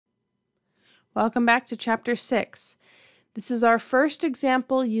Welcome back to Chapter 6. This is our first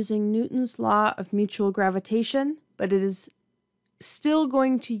example using Newton's law of mutual gravitation, but it is still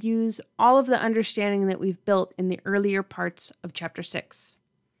going to use all of the understanding that we've built in the earlier parts of Chapter 6.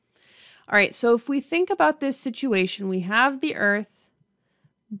 All right, so if we think about this situation, we have the Earth,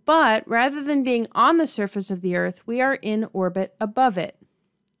 but rather than being on the surface of the Earth, we are in orbit above it.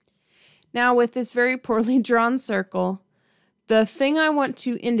 Now, with this very poorly drawn circle, the thing I want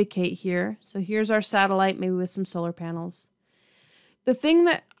to indicate here, so here's our satellite, maybe with some solar panels. The thing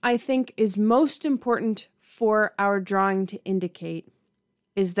that I think is most important for our drawing to indicate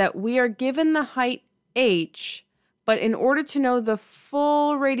is that we are given the height h, but in order to know the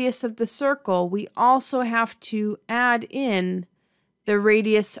full radius of the circle, we also have to add in the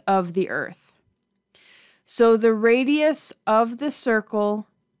radius of the Earth. So the radius of the circle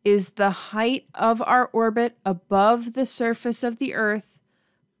is the height of our orbit above the surface of the Earth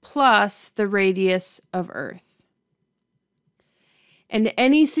plus the radius of Earth. And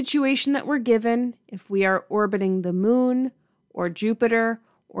any situation that we're given, if we are orbiting the Moon or Jupiter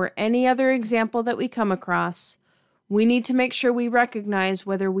or any other example that we come across, we need to make sure we recognize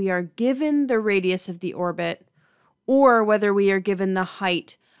whether we are given the radius of the orbit or whether we are given the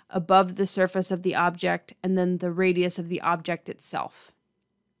height above the surface of the object and then the radius of the object itself.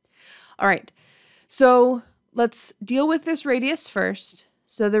 All right, so let's deal with this radius first.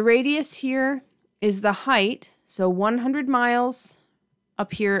 So the radius here is the height, so 100 miles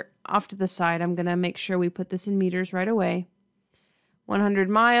up here off to the side. I'm going to make sure we put this in meters right away. 100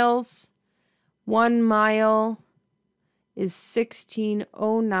 miles, 1 mile is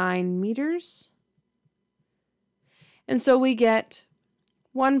 1609 meters. And so we get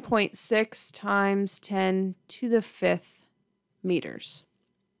 1.6 times 10 to the 5th meters.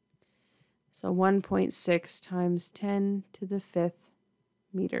 So 1.6 times 10 to the 5th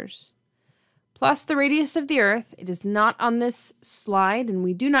meters. Plus the radius of the Earth. It is not on this slide, and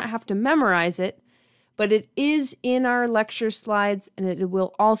we do not have to memorize it, but it is in our lecture slides, and it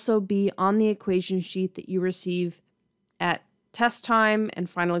will also be on the equation sheet that you receive at test time and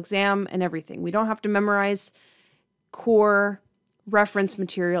final exam and everything. We don't have to memorize core reference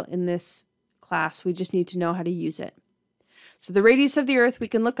material in this class. We just need to know how to use it. So the radius of the Earth we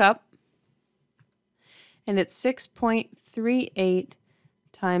can look up, and it's 6.38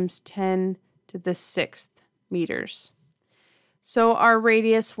 times 10 to the 6th meters. So our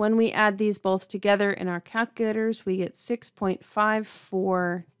radius, when we add these both together in our calculators, we get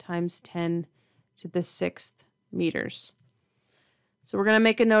 6.54 times 10 to the 6th meters. So we're going to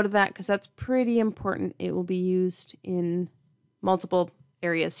make a note of that because that's pretty important. It will be used in multiple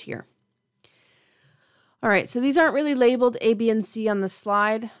areas here. All right, so these aren't really labeled A, B, and C on the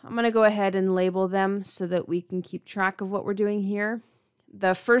slide. I'm going to go ahead and label them so that we can keep track of what we're doing here.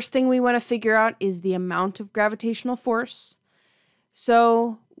 The first thing we want to figure out is the amount of gravitational force.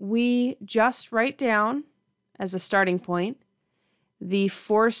 So we just write down, as a starting point, the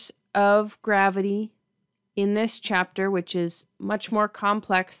force of gravity in this chapter, which is much more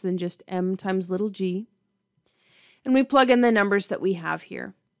complex than just m times little g. And we plug in the numbers that we have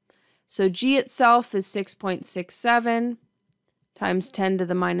here. So g itself is 6.67 times 10 to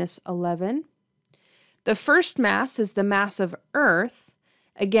the minus 11. The first mass is the mass of Earth.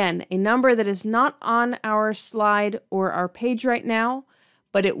 Again, a number that is not on our slide or our page right now,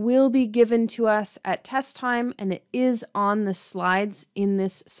 but it will be given to us at test time, and it is on the slides in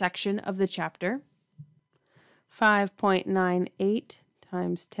this section of the chapter. 5.98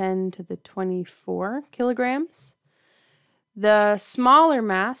 times 10 to the 24 kilograms. The smaller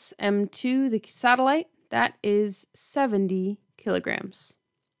mass, M2, the satellite, that is 70 kilograms.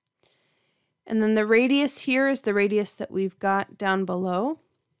 And then the radius here is the radius that we've got down below.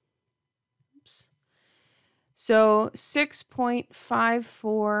 Oops. So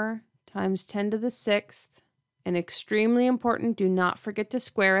 6.54 times 10 to the 6th, and extremely important, do not forget to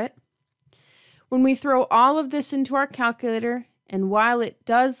square it. When we throw all of this into our calculator, and while it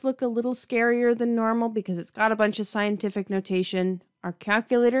does look a little scarier than normal because it's got a bunch of scientific notation, our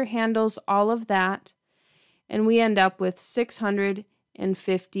calculator handles all of that, and we end up with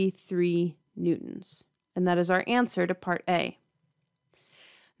 653 newtons. And that is our answer to part A.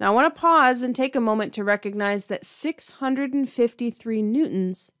 Now I want to pause and take a moment to recognize that 653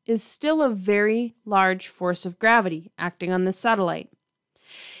 newtons is still a very large force of gravity acting on the satellite.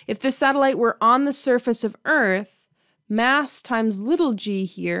 If the satellite were on the surface of Earth, mass times little g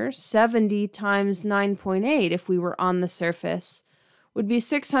here, 70 times 9.8 if we were on the surface, would be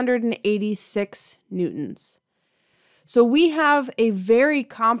 686 newtons. So we have a very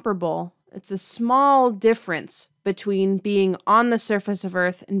comparable It's a small difference between being on the surface of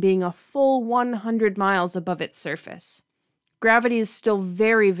Earth and being a full 100 miles above its surface. Gravity is still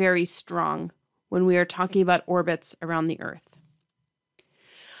very, very strong when we are talking about orbits around the Earth.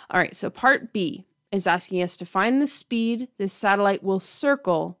 All right, so part B is asking us to find the speed this satellite will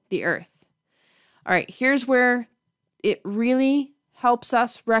circle the Earth. All right, here's where it really helps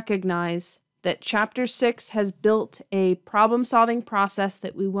us recognize that Chapter 6 has built a problem-solving process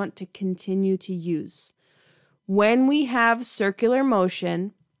that we want to continue to use. When we have circular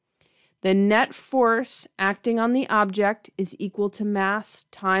motion, the net force acting on the object is equal to mass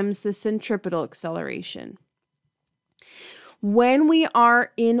times the centripetal acceleration. When we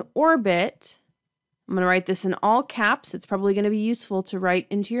are in orbit, I'm going to write this in all caps. It's probably going to be useful to write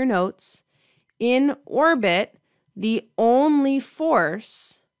into your notes. In orbit, the only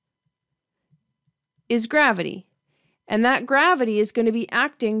force is gravity. And that gravity is going to be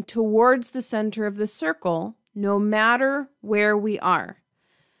acting towards the center of the circle, no matter where we are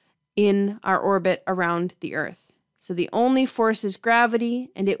in our orbit around the Earth. So the only force is gravity,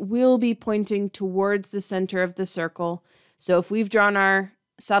 and it will be pointing towards the center of the circle. So if we've drawn our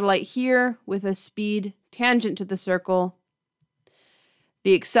satellite here with a speed tangent to the circle,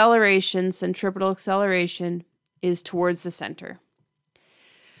 the acceleration, centripetal acceleration, is towards the center.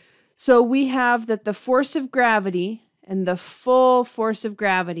 So we have that the force of gravity and the full force of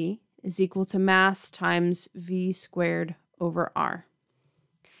gravity is equal to mass times v squared over r.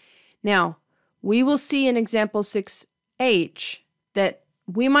 Now, we will see in example 6H that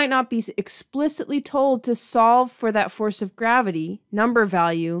we might not be explicitly told to solve for that force of gravity number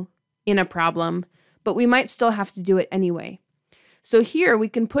value in a problem, but we might still have to do it anyway. So here we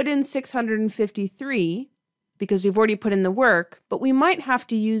can put in 653 because we've already put in the work, but we might have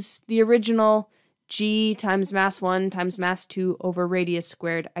to use the original g times mass 1 times mass 2 over radius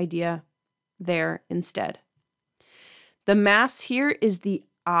squared idea there instead. The mass here is the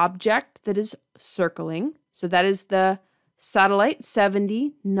object that is circling. So that is the satellite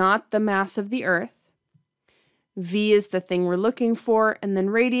 70, not the mass of the Earth. V is the thing we're looking for, and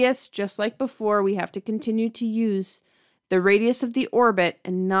then radius, just like before, we have to continue to use the radius of the orbit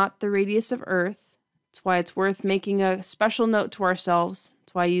and not the radius of Earth. That's why it's worth making a special note to ourselves.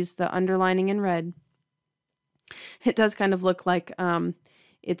 That's why I use the underlining in red. It does kind of look like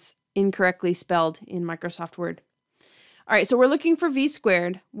it's incorrectly spelled in Microsoft Word. All right, so we're looking for v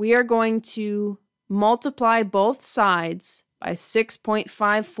squared. We are going to multiply both sides by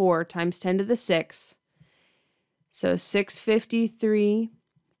 6.54 times 10 to the 6. So 653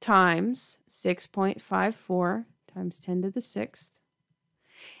 times 6.54 times 10 to the 6th.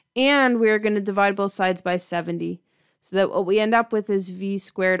 And we're going to divide both sides by 70. So that what we end up with is v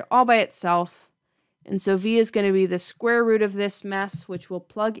squared all by itself. And so v is going to be the square root of this mess, which we'll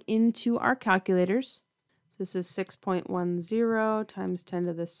plug into our calculators. This is 6.10 times 10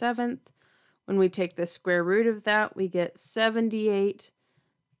 to the 7th. When we take the square root of that, we get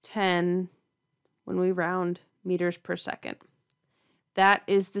 7810 when we round meters per second. That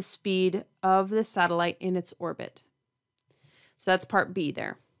is the speed of the satellite in its orbit. So that's part B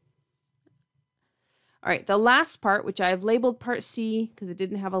there. All right, the last part, which I have labeled part C because it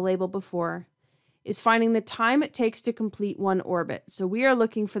didn't have a label before, is finding the time it takes to complete one orbit. So we are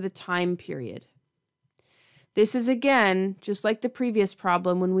looking for the time period. This is, again, just like the previous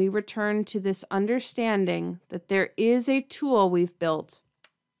problem, when we return to this understanding that there is a tool we've built.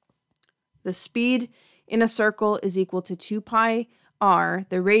 The speed in a circle is equal to 2 pi r,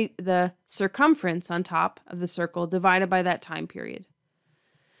 the circumference on top of the circle, divided by that time period.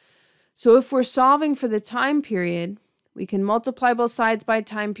 So if we're solving for the time period, we can multiply both sides by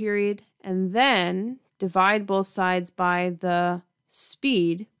time period and then divide both sides by the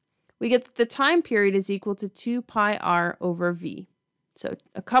speed. We get that the time period is equal to 2 pi r over v. So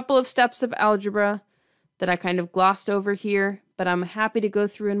a couple of steps of algebra that I kind of glossed over here, but I'm happy to go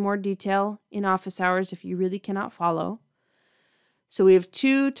through in more detail in office hours if you really cannot follow. So we have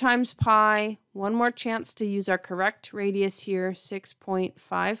 2 times pi, one more chance to use our correct radius here,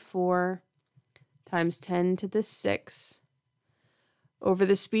 6.54 times 10 to the 6. Over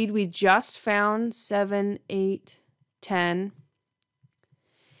the speed we just found, 7, 8, 10.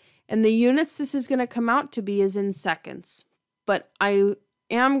 And the units this is going to come out to be is in seconds. But I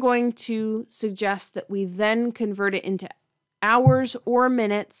am going to suggest that we then convert it into hours or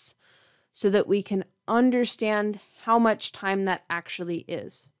minutes so that we can understand how much time that actually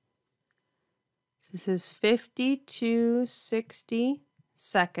is. So this is 5260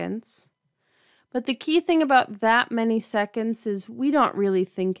 seconds. But the key thing about that many seconds is we don't really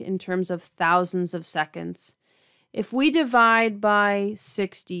think in terms of thousands of seconds. If we divide by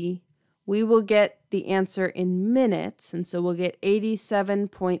 60, we will get the answer in minutes. And so we'll get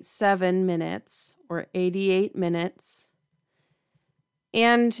 87.7 minutes or 88 minutes.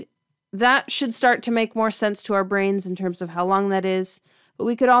 And that should start to make more sense to our brains in terms of how long that is. But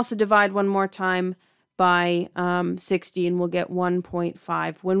we could also divide one more time by 60 and we'll get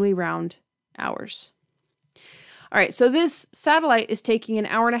 1.5 when we round hours. All right, so this satellite is taking an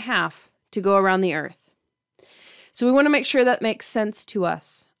hour and a half to go around the Earth. So we want to make sure that makes sense to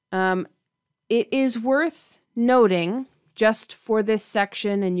us. It is worth noting, just for this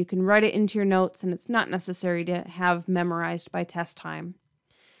section, and you can write it into your notes, and it's not necessary to have memorized by test time,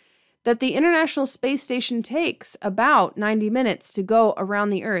 that the International Space Station takes about 90 minutes to go around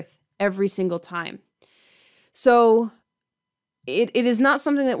the Earth every single time. So it is not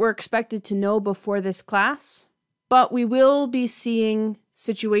something that we're expected to know before this class, but we will be seeing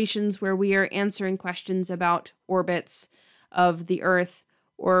situations where we are answering questions about orbits of the Earth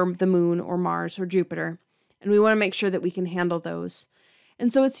or the Moon or Mars or Jupiter, and we want to make sure that we can handle those.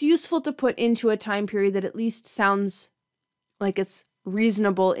 And so it's useful to put into a time period that at least sounds like it's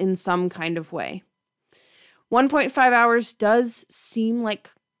reasonable in some kind of way. 1.5 hours does seem like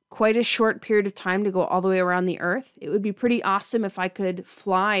quite a short period of time to go all the way around the Earth. It would be pretty awesome if I could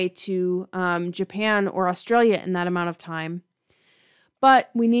fly to Japan or Australia in that amount of time.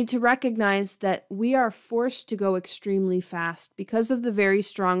 But we need to recognize that we are forced to go extremely fast because of the very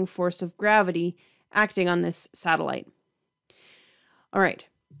strong force of gravity acting on this satellite. All right.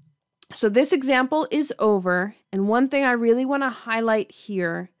 So this example is over, and one thing I really want to highlight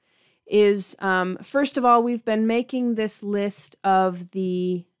here is, first of all, we've been making this list of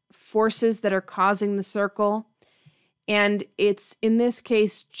the forces that are causing the circle, and it's, in this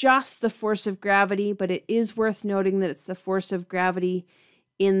case, just the force of gravity, but it is worth noting that it's the force of gravity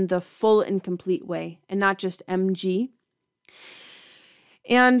in the full and complete way, and not just mg.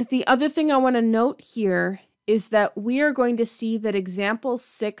 And the other thing I want to note here is that we are going to see that example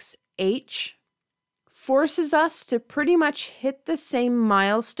 6H forces us to pretty much hit the same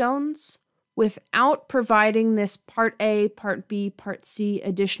milestones without providing this part A, part B, part C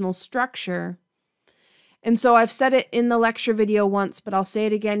additional structure. And so I've said it in the lecture video once, but I'll say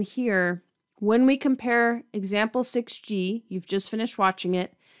it again here. When we compare example 6G, you've just finished watching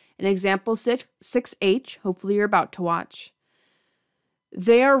it, and example 6H, hopefully you're about to watch,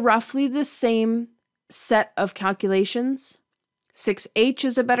 they are roughly the same set of calculations. 6H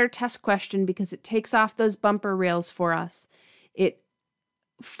is a better test question because it takes off those bumper rails for us. It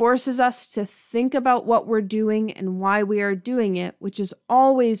forces us to think about what we're doing and why we are doing it, which is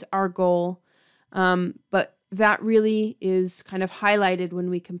always our goal. But that really is kind of highlighted when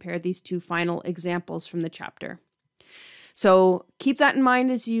we compare these two final examples from the chapter. So keep that in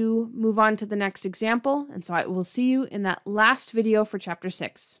mind as you move on to the next example. And so I will see you in that last video for chapter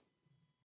 6.